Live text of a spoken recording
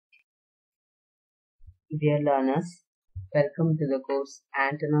Dear learners, welcome to the course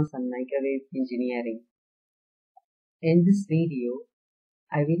Antennas and Microwave Engineering. In this video,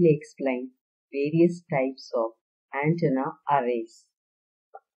 I will explain various types of antenna arrays.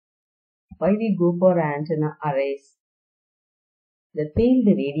 Why we go for antenna arrays? The field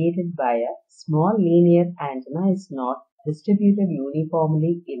radiated by a small linear antenna is not distributed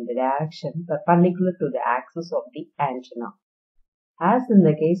uniformly in the direction perpendicular to the axis of the antenna. As in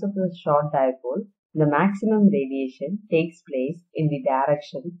the case of the short dipole, the maximum radiation takes place in the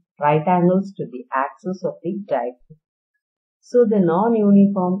direction right angles to the axis of the dipole. So the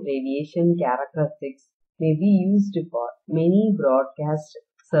non-uniform radiation characteristics may be used for many broadcast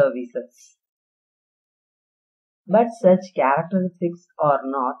services. But such characteristics are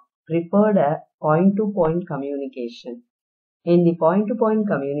not preferred at point-to-point communication. In the point-to-point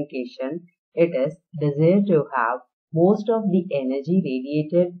communication, it is desired to have most of the energy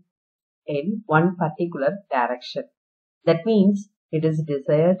radiated in one particular direction. That means it is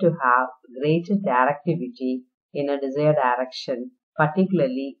desired to have greater directivity in a desired direction,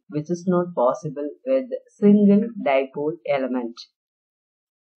 particularly which is not possible with single dipole element.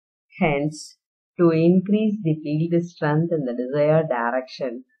 Hence, to increase the field strength in the desired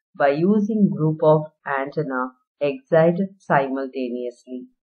direction by using group of antenna excited simultaneously.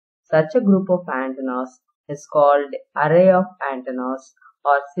 Such a group of antennas is called array of antennas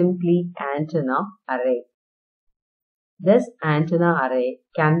or simply antenna array. This antenna array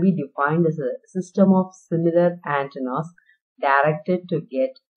can be defined as a system of similar antennas directed to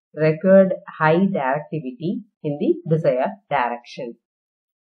get required high directivity in the desired direction.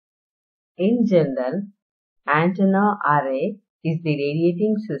 In general, antenna array is the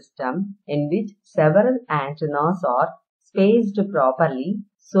radiating system in which several antennas are spaced properly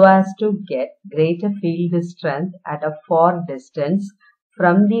so as to get greater field strength at a far distance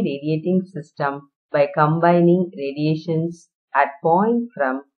from the radiating system by combining radiations at point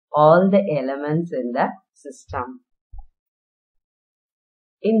from all the elements in the system.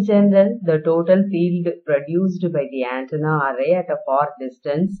 In general, the total field produced by the antenna array at a far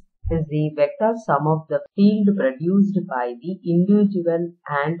distance is the vector sum of the field produced by the individual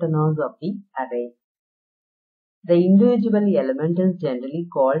antennas of the array. The individual element is generally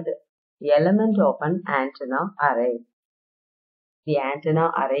called element of an antenna array. The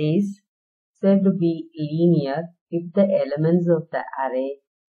antenna array is said to be linear if the elements of the array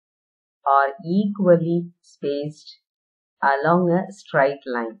are equally spaced along a straight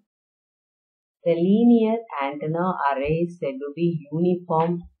line. The linear antenna array is said to be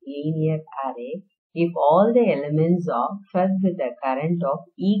uniform linear array if all the elements are fed with a current of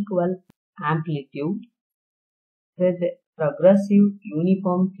equal amplitude with progressive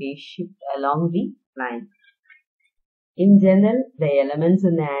uniform phase shift along the line. In general, the elements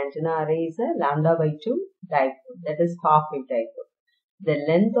in the antenna array is a lambda by 2 dipole, that is half-wave dipole. The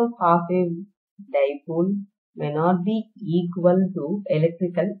length of half-wave dipole may not be equal to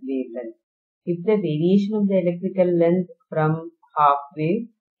electrical wavelength. If the variation of the electrical length from half-wave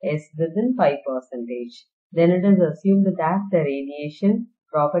is within 5%, then it is assumed that the radiation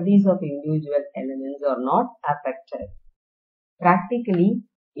properties of individual elements are not affected. Practically,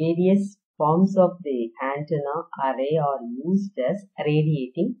 various forms of the antenna array are used as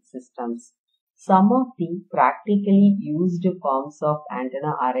radiating systems. Some of the practically used forms of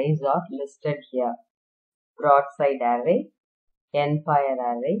antenna arrays are listed here: Broadside Array, endfire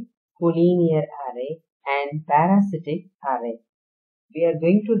array, Collinear Array, and Parasitic Array. We are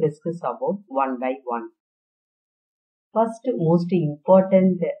going to discuss about one by one. First, most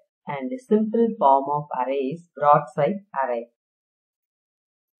important and simple form of array is Broadside Array.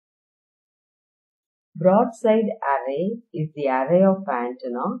 Broadside array is the array of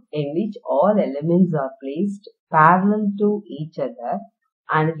antenna in which all elements are placed parallel to each other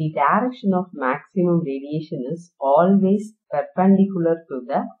and the direction of maximum radiation is always perpendicular to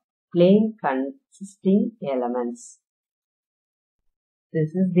the plane consisting elements. This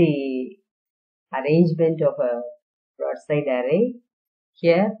is the arrangement of a broadside array.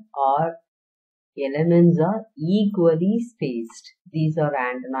 Here all elements are equally spaced. These are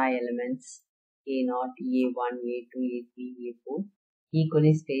antenna elements A0, A1, A2, A3, A4,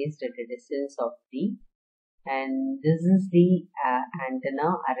 equally spaced at a distance of d. And this is the antenna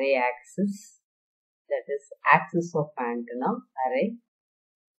array axis, that is axis of antenna array.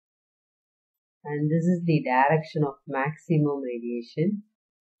 And this is the direction of maximum radiation.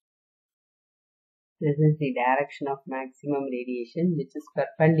 This is the direction of maximum radiation which is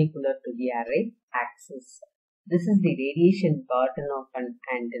perpendicular to the array axis. This is the radiation pattern of an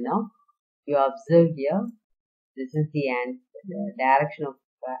antenna. You observe here, this is the direction of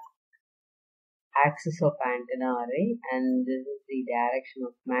axis of antenna array, and this is the direction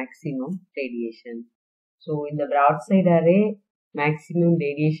of maximum radiation. So in the broadside array, maximum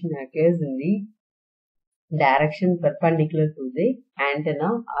radiation occurs in the direction perpendicular to the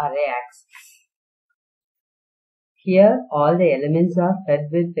antenna array axis. Here all the elements are fed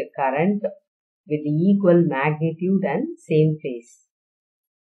with the current with equal magnitude and same phase.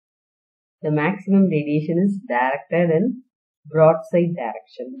 The maximum radiation is directed in broadside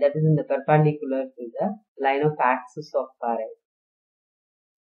direction, that is in the perpendicular to the line of axis of array.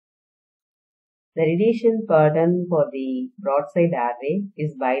 The radiation pattern for the broadside array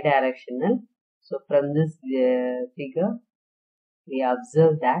is bidirectional. So from this figure, we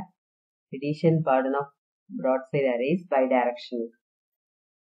observe that radiation pattern of broadside array is bidirectional.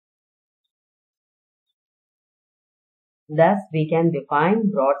 Thus, we can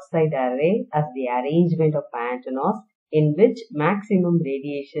define broadside array as the arrangement of antennas in which maximum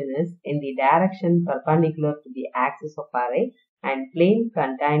radiation is in the direction perpendicular to the axis of array and plane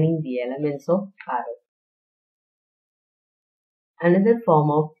containing the elements of array. Another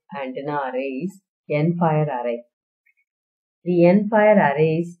form of antenna array is endfire array. The endfire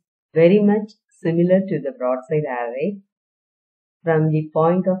array is very much similar to the broadside array from the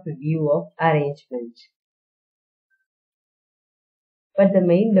point of view of arrangement. But the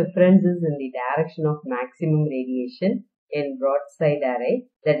main difference is in the direction of maximum radiation. In broadside array,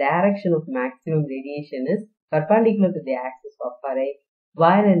 the direction of maximum radiation is perpendicular to the axis of array,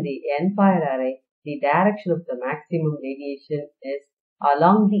 while in the endfire array, the direction of the maximum radiation is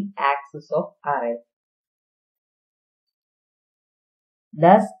along the axis of array.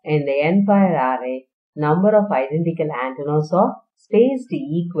 Thus, in the endfire array, number of identical antennas are spaced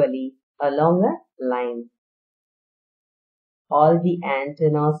equally along a line. All the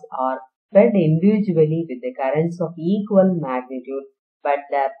antennas are fed individually with the currents of equal magnitude, but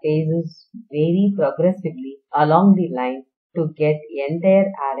their phases vary progressively along the line to get entire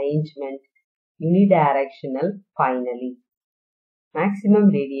arrangement unidirectional finally. Maximum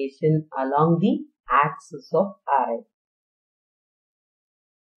radiation along the axis of array.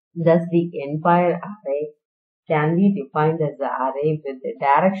 Thus, the endfire array can be defined as the array with the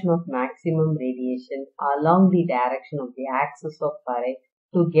direction of maximum radiation along the direction of the axis of array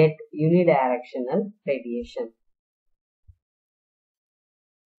to get unidirectional radiation.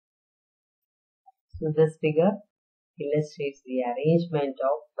 So this figure illustrates the arrangement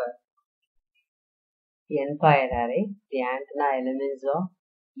of the endfire array. The antenna elements are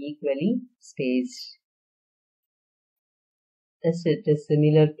equally spaced. Thus it is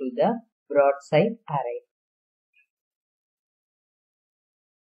similar to the broadside array.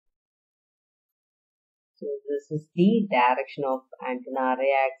 So this is the direction of antenna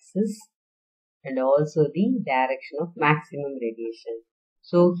array axis and also the direction of maximum radiation.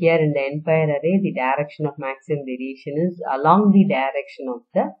 So here in the endfire array, the direction of maximum radiation is along the direction of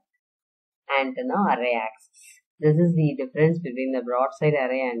the antenna array axis. This is the difference between the broadside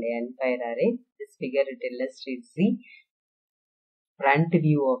array and the endfire array. This figure it illustrates the front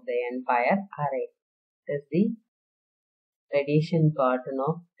view of the endfire array. This is the radiation pattern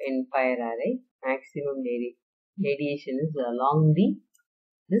of endfire array. Maximum radiation is along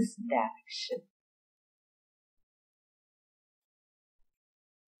this direction.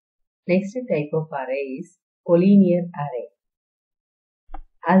 Next type of array is collinear array.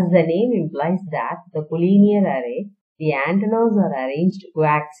 As the name implies that the collinear array, the antennas are arranged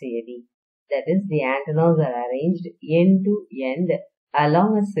coaxially. That is, the antennas are arranged end to end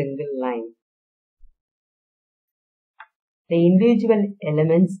along a single line. The individual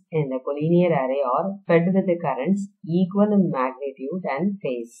elements in the collinear array are fed with the currents equal in magnitude and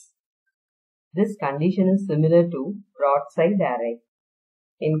phase. This condition is similar to broadside array.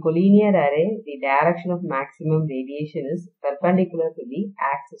 In collinear array, the direction of maximum radiation is perpendicular to the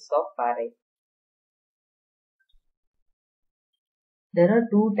axis of array. There are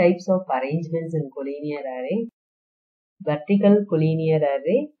two types of arrangements in collinear array: vertical collinear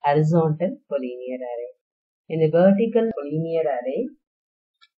array, horizontal collinear array. In the vertical collinear array,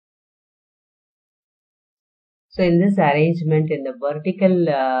 so in this arrangement, in the vertical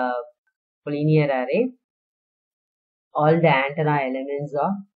collinear array, all the antenna elements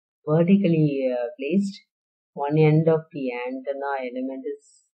are vertically placed. One end of the antenna element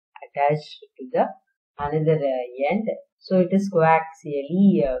is attached to the another end. So it is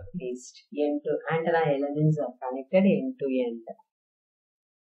coaxially placed. Antenna elements are connected end to end.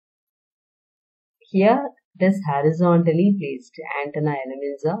 Here it is horizontally placed. Antenna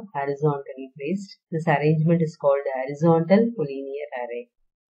elements are horizontally placed. This arrangement is called horizontal collinear array.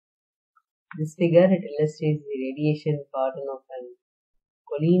 This figure it illustrates the radiation pattern of a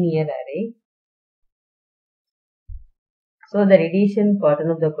collinear array. So the radiation pattern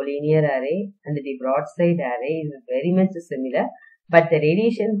of the collinear array and the broadside array is very much similar, but the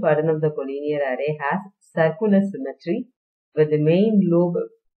radiation pattern of the collinear array has circular symmetry with the main lobe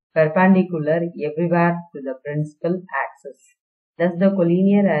perpendicular everywhere to the principal axis. Thus the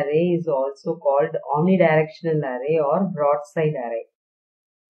collinear array is also called omnidirectional array or broadside array.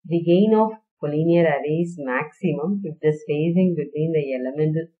 The gain of collinear array is maximum if the spacing between the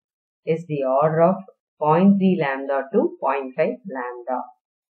elements is the order of 0.3 lambda to 0.5 lambda.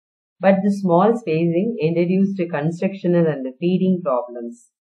 But the small spacing introduced constructional and feeding problems.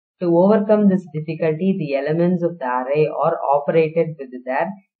 To overcome this difficulty, the elements of the array are operated with their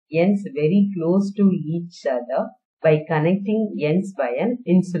ends very close to each other by connecting ends by an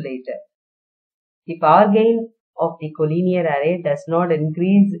insulator. The power gain of the collinear array does not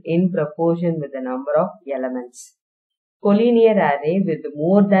increase in proportion with the number of elements. Collinear array with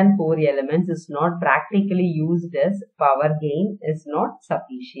more than 4 elements is not practically used as power gain is not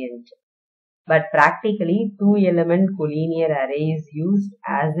sufficient. But practically 2-element collinear array is used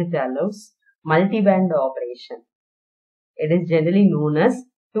as it allows multiband operation. It is generally known as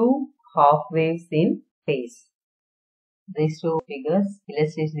 2 half waves in phase. These two figures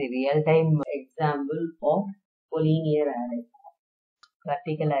illustrate the real-time example of collinear array.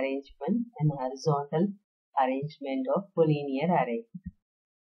 Vertical arrangement and horizontal arrangement of collinear array.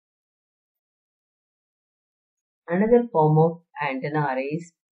 Another form of antenna array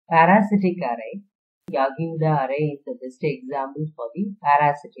is parasitic array. Yagi-Uda array is the best example for the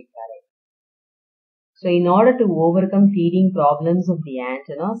parasitic array. So in order to overcome feeding problems of the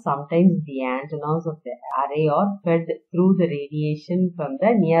antenna, sometimes the antennas of the array are fed through the radiation from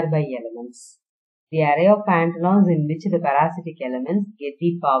the nearby elements. The array of antennas in which the parasitic elements get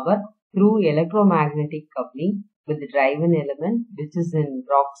the power through electromagnetic coupling with the driven element which is in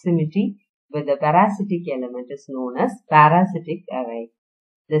proximity with the parasitic element is known as parasitic array.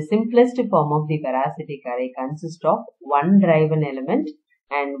 The simplest form of the parasitic array consists of one driven element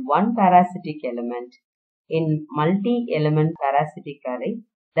and one parasitic element. In multi-element parasitic array,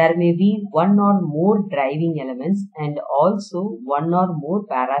 there may be one or more driving elements and also one or more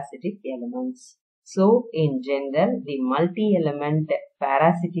parasitic elements. So, in general, the multi-element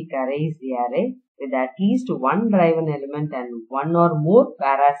parasitic array is the array with at least one driven element and one or more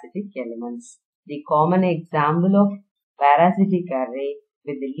parasitic elements. The common example of parasitic array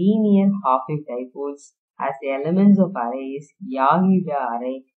with the linear half-wave dipoles as the elements of array is Yagi-Uda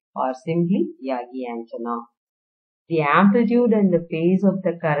array or simply Yagi antenna. The amplitude and the phase of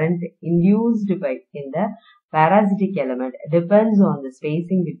the current induced in the parasitic element depends on the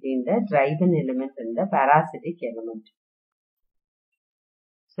spacing between the driven element and the parasitic element.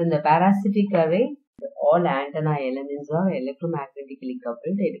 So in the parasitic array, all antenna elements are electromagnetically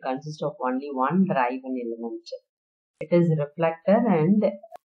coupled. It consists of only one driven element. It is reflector and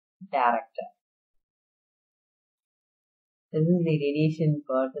director. This is the radiation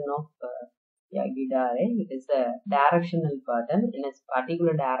pattern of Yagi-Uda array. It is a directional pattern. In a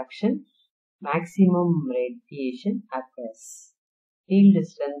particular direction, maximum radiation occurs. Field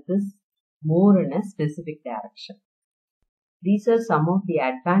strength is more in a specific direction. These are some of the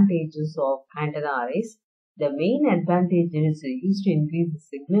advantages of antenna arrays. The main advantage is used to increase the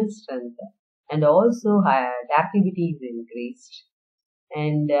signal strength and also directivity is increased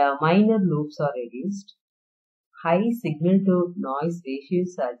and minor loops are reduced. High signal to noise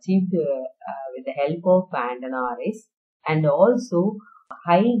ratios are achieved with the help of antenna arrays and also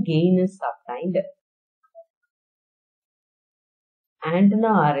high gain is obtained.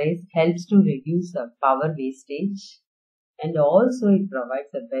 Antenna arrays helps to reduce power wastage and also it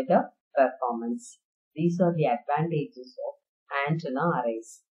provides a better performance. These are the advantages of antenna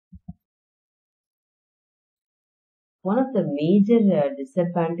arrays. One of the major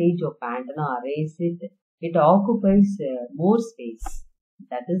disadvantages of antenna arrays is it occupies more space.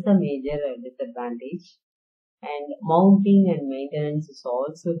 That is the major disadvantage. And mounting and maintenance is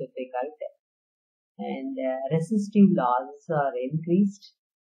also difficult. And resistive losses are increased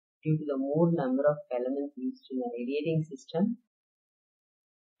due to the more number of elements used in a radiating system.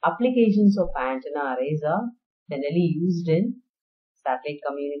 Applications of antenna arrays are generally used in satellite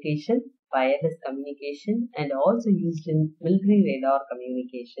communication, wireless communication, and also used in military radar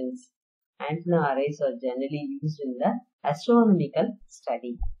communications. Antenna arrays are generally used in the astronomical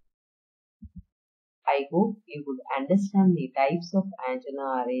study. I hope you would understand the types of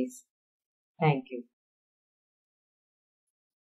antenna arrays. Thank you.